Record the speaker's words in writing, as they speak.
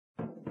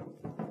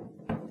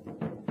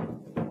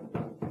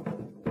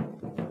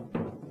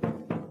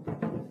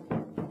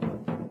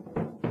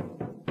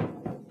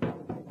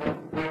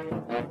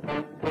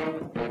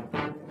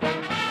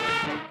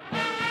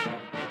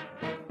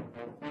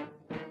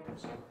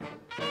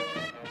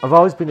I've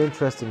always been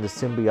interested in the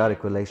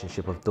symbiotic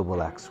relationship of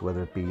double acts,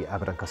 whether it be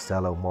Abbott and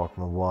Costello,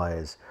 Morecambe and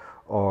Wise,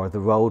 or the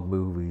road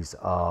movies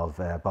of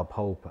Bob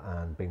Hope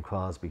and Bing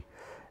Crosby.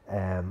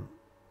 And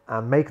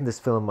making this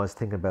film, I was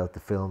thinking about the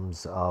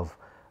films of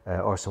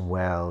Orson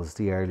Welles,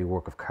 the early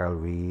work of Carol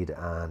Reed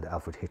and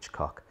Alfred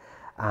Hitchcock.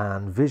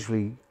 And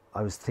visually,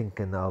 I was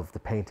thinking of the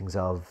paintings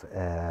of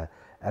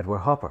Edward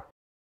Hopper.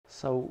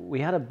 So we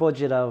had a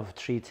budget of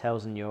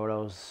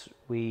 €3,000.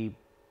 We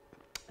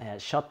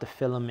shot the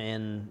film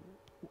in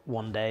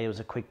one day. It was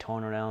a quick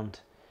turnaround.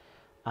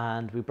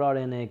 And we brought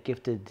in a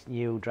gifted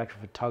new director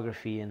of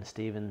photography in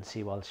Stephen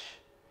C. Walsh.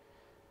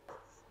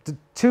 The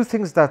two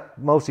things that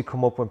mostly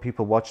come up when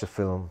people watch the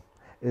film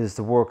is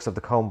the works of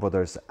the Coen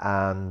brothers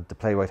and the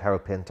playwright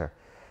Harold Pinter.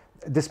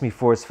 This is my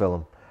first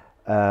film.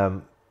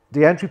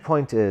 The entry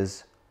point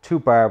is 2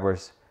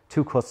 barbers,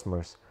 2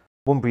 customers,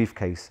 1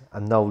 briefcase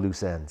and no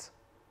loose ends.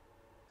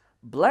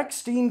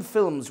 Blackstein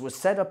Films was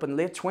set up in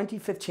late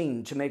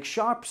 2015 to make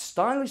sharp,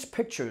 stylish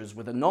pictures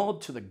with a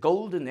nod to the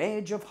golden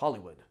age of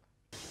Hollywood.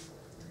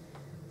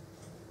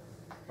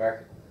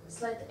 Mark.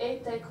 Slide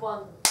 8, take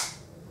 1.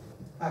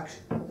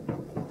 Action.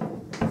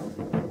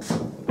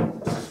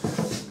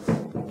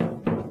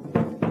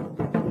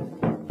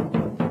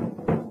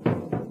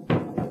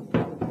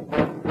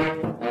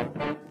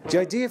 The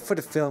idea for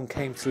the film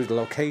came through the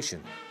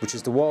location, which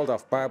is the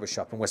walled-off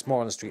barbershop in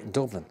Westmoreland Street in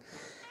Dublin.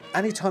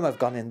 Anytime I've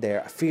gone in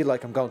there, I feel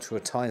like I'm going through a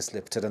time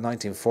slip to the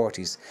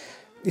 1940s.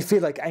 You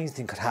feel like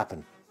anything could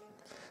happen.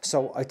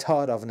 So I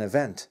thought of an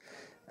event,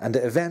 and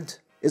the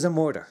event is a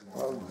murder.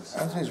 Well,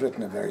 Anthony's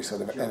written a very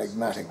sort of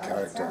enigmatic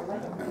character,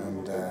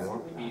 and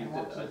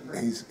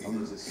he's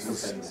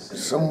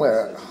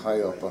somewhere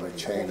high up on a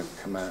chain of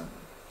command.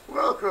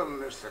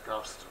 Welcome, Mr.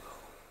 Costello.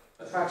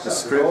 The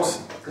script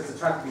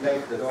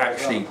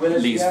actually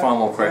leaves far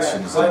more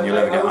questions than you'll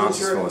ever get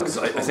answers for. Because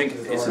I think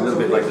it's a little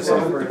bit like the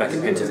sort of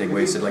Rebecca Pinter thing,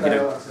 where you said, like,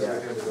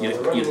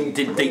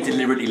 they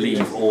deliberately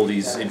leave all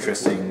these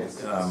interesting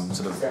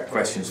sort of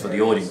questions for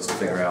the audience to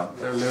figure out.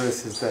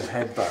 Lewis is the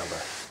head barber,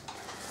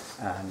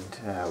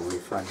 and we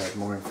find out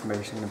more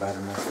information about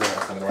him as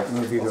the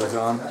movie goes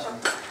on.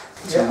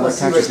 So my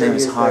character's name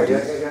is Hardy. I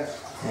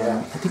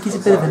think he's a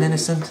bit of an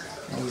innocent.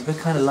 He's a bit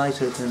kind of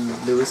lighter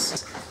than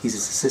Lewis. He's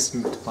his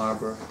assistant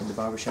barber in the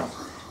barbershop.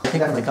 I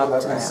think when I got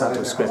onto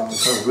the script, I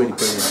thought it was really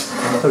brilliant.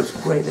 I thought it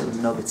was great little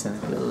nuggets in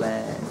it, little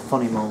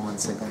funny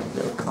moments and kind of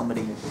little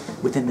comedy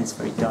within this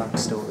very dark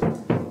story.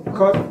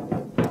 Cut.